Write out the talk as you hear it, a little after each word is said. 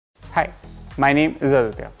Hi, my name is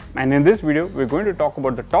Aditya, and in this video we're going to talk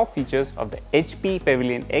about the top features of the HP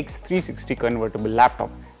Pavilion x360 convertible laptop.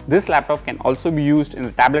 This laptop can also be used in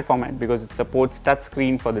the tablet format because it supports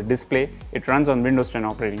touchscreen for the display, it runs on Windows 10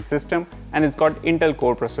 operating system, and it's got Intel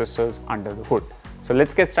Core processors under the hood. So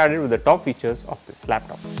let's get started with the top features of this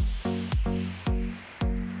laptop.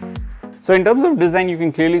 So in terms of design, you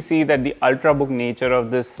can clearly see that the ultrabook nature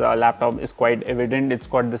of this laptop is quite evident. It's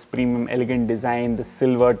got this premium elegant design, the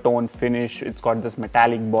silver tone finish, it's got this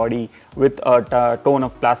metallic body with a tone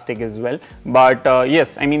of plastic as well. But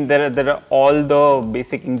yes, I mean there are all the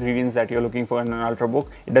basic ingredients that you're looking for in an ultrabook.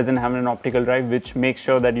 It doesn't have an optical drive, which makes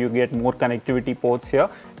sure that you get more connectivity ports here,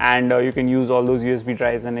 and you can use all those USB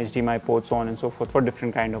drives and HDMI ports, so on and so forth, for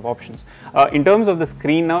different kind of options. In terms of the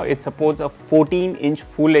screen now, it supports a 14-inch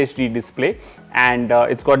Full HD display, and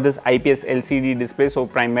it's got this IPS LCD display. So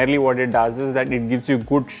primarily what it does is that it gives you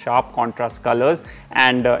good sharp contrast colors,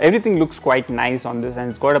 and everything looks quite nice on this, and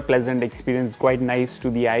it's got a pleasant experience, quite nice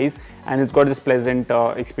to the eyes, and it's got this pleasant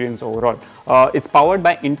experience overall. It's powered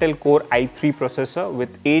by Intel Core i3 processor with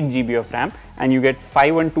 8 GB of RAM, and you get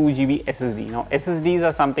 512 GB SSD. Now SSDs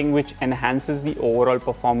are something which enhances the overall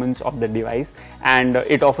performance of the device, and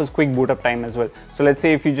it offers quick boot up time as well. So let's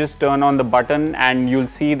say if you just turn on the button, and you'll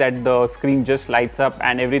see that the screen just lights up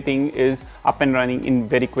and everything is up and running in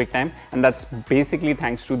very quick time, and that's basically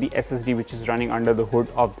thanks to the SSD which is running under the hood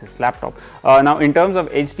of this laptop. Now in terms of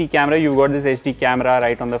HD camera, you've got this HD camera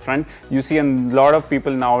right on the front. You see a lot of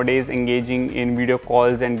people nowadays engaging in video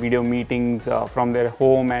calls and video meetings from their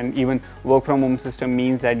home, and even work from home system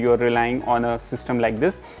means that you're relying on a system like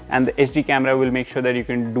this, and the HD camera will make sure that you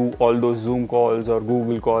can do all those Zoom calls or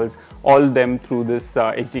Google calls, all them through this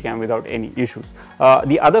HD cam without any issues.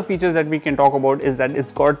 The other features that we can talk about is that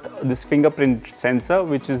it's got this fingerprint sensor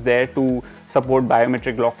which is there to support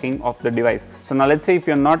biometric locking of the device. So now let's say if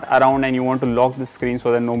you're not around and you want to lock the screen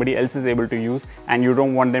so that nobody else is able to use, and you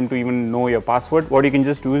don't want them to even know your password, what you can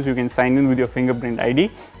just do is you can sign in with your fingerprint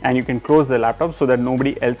ID, and you can close the laptop so that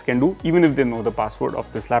nobody else can do, even if they know the password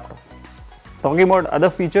of this laptop. Talking about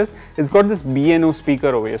other features, it's got this B&O speaker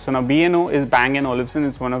over here. So now B&O is Bang & Olufsen.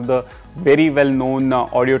 It's one of the very well known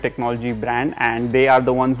audio technology brand, and they are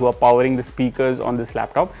the ones who are powering the speakers on this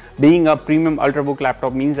laptop. Being a premium ultrabook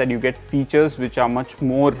laptop means that you get features which are much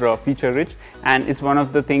more feature rich, and it's one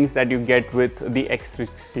of the things that you get with the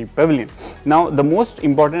X360 Pavilion. Now the most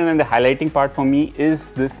important and the highlighting part for me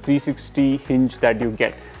is this 360 hinge that you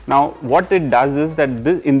get. Now what it does is that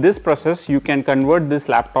in this process you can convert this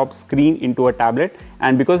laptop screen into a tablet,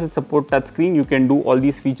 and because it supports touch screen, you can do all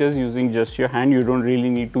these features using just your hand. You don't really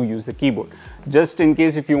need to use the keyboard. Just in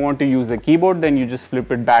case if you want to use the keyboard, then you just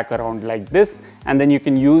flip it back around like this, and then you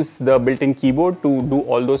can use the built-in keyboard to do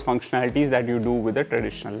all those functionalities that you do with a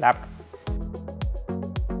traditional laptop.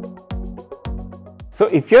 So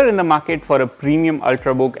if you're in the market for a premium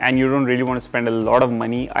ultrabook and you don't really want to spend a lot of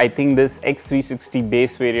money, I think this X360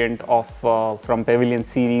 base variant of from Pavilion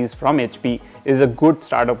series from HP is a good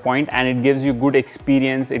starter point, and it gives you good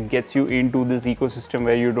experience. It gets you into this ecosystem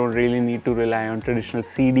where you don't really need to rely on traditional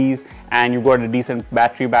CDs, and you've got a decent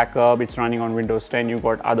battery backup. It's running on Windows 10. You've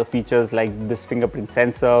got other features like this fingerprint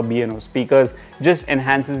sensor, B&O speakers. Just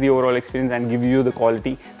enhances the overall experience and gives you the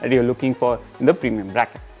quality that you're looking for in the premium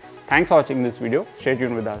bracket. Thanks for watching this video. Stay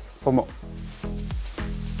tuned with us for more.